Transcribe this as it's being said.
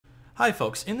Hi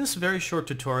folks, in this very short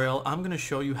tutorial I'm going to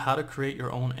show you how to create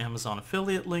your own Amazon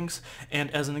affiliate links, and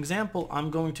as an example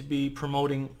I'm going to be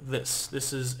promoting this.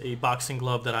 This is a boxing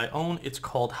glove that I own. It's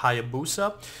called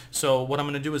Hayabusa. So what I'm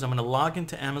going to do is I'm going to log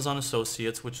into Amazon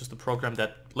Associates, which is the program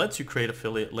that lets you create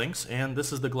affiliate links, and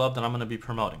this is the glove that I'm going to be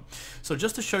promoting. So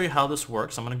just to show you how this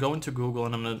works, I'm going to go into Google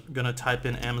and I'm going to type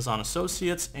in Amazon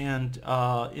Associates, and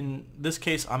in this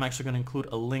case I'm actually going to include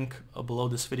a link below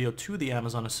this video to the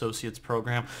Amazon Associates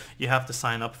program. You have to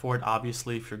sign up for it,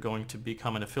 obviously, if you're going to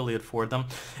become an affiliate for them.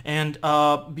 And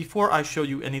before I show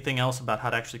you anything else about how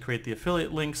to actually create the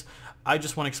affiliate links, I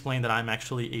just want to explain that I'm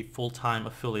actually a full-time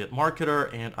affiliate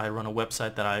marketer, and I run a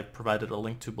website that I provided a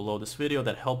link to below this video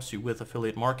that helps you with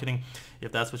affiliate marketing.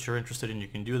 If that's what you're interested in, you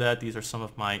can do that. These are some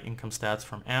of my income stats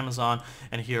from Amazon,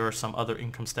 and here are some other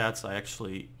income stats. I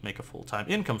actually make a full-time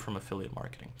income from affiliate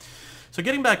marketing. So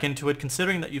getting back into it,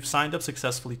 considering that you've signed up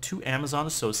successfully to Amazon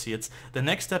Associates, the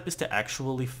next step is to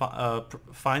actually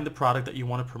find the product that you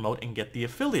want to promote and get the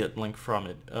affiliate link from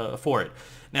it for it.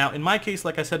 Now, in my case,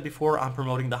 like I said before, I'm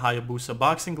promoting the Hayabusa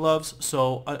boxing gloves.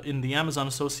 So in the Amazon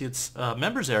Associates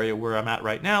members area where I'm at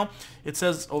right now, it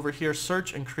says over here,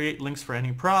 search and create links for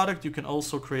any product. You can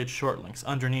also create short links.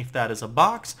 Underneath that is a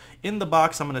box. In the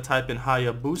box, I'm going to type in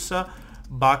Hayabusa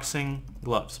boxing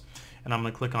gloves, and I'm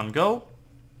going to click on go.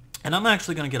 And I'm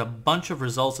actually going to get a bunch of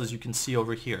results, as you can see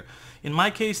over here. In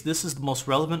my case, this is the most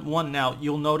relevant one. Now,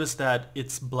 you'll notice that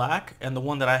it's black and the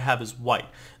one that I have is white.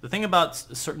 The thing about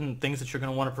certain things that you're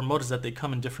going to want to promote is that they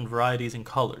come in different varieties and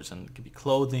colors. And it could be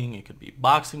clothing, it could be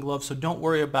boxing gloves, so don't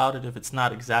worry about it if it's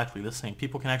not exactly the same.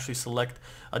 People can actually select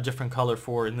a different color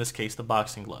for, in this case, the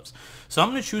boxing gloves. So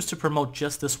I'm going to choose to promote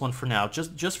just this one for now.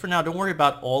 Just for now, don't worry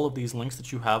about all of these links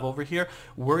that you have over here.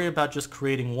 Worry about just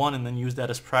creating one and then use that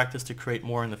as practice to create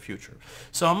more in the future.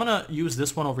 So I'm going to use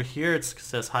this one over here. It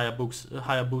says Hayabusa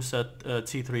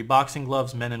T3 boxing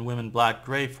gloves, men and women, black,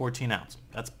 gray, 14 ounce.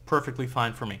 That's perfectly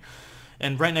fine for me.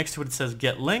 And right next to it, it says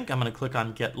get link. I'm going to click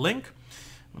on get link.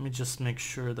 Let me just make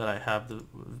sure that I have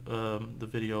the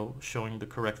video showing the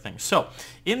correct thing. So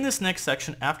in this next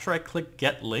section, after I click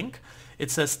get link, it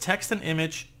says text and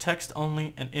image, text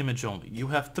only, and image only. You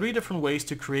have 3 different ways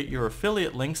to create your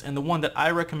affiliate links, and the one that I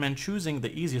recommend choosing,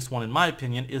 the easiest one in my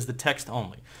opinion, is the text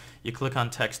only. You click on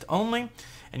text only,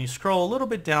 and you scroll a little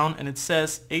bit down, and it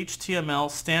says HTML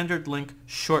standard link,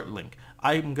 short link.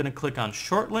 I'm going to click on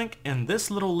short link, and this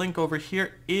little link over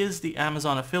here is the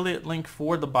Amazon affiliate link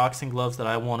for the boxing gloves that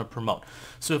I want to promote.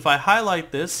 So if I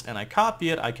highlight this and I copy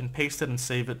it, I can paste it and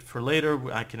save it for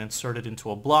later. I can insert it into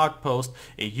a blog post,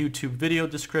 a YouTube video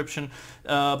description,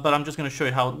 but I'm just going to show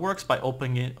you how it works by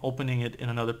opening it in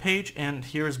another page, and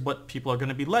here's what people are going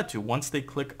to be led to. Once they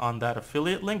click on that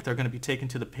affiliate link, they're going to be taken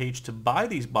to the page to buy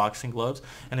these boxing gloves,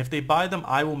 and if they buy them,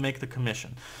 I will make the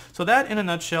commission. So that, in a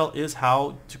nutshell, is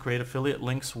how to create affiliate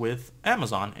links with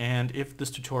Amazon. And if this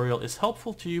tutorial is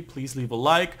helpful to you, please leave a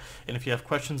like, and if you have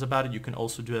questions about it, you can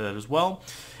also do that as well.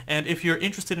 And if you're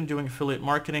interested in doing affiliate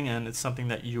marketing and it's something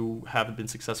that you haven't been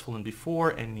successful in before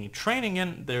and need training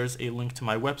in, there's a link to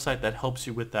my website that helps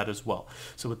you with that as well.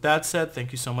 So with that said,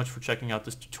 thank you so much for checking out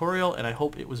this tutorial, and I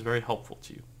hope it was very helpful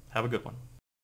to you. Have a good one.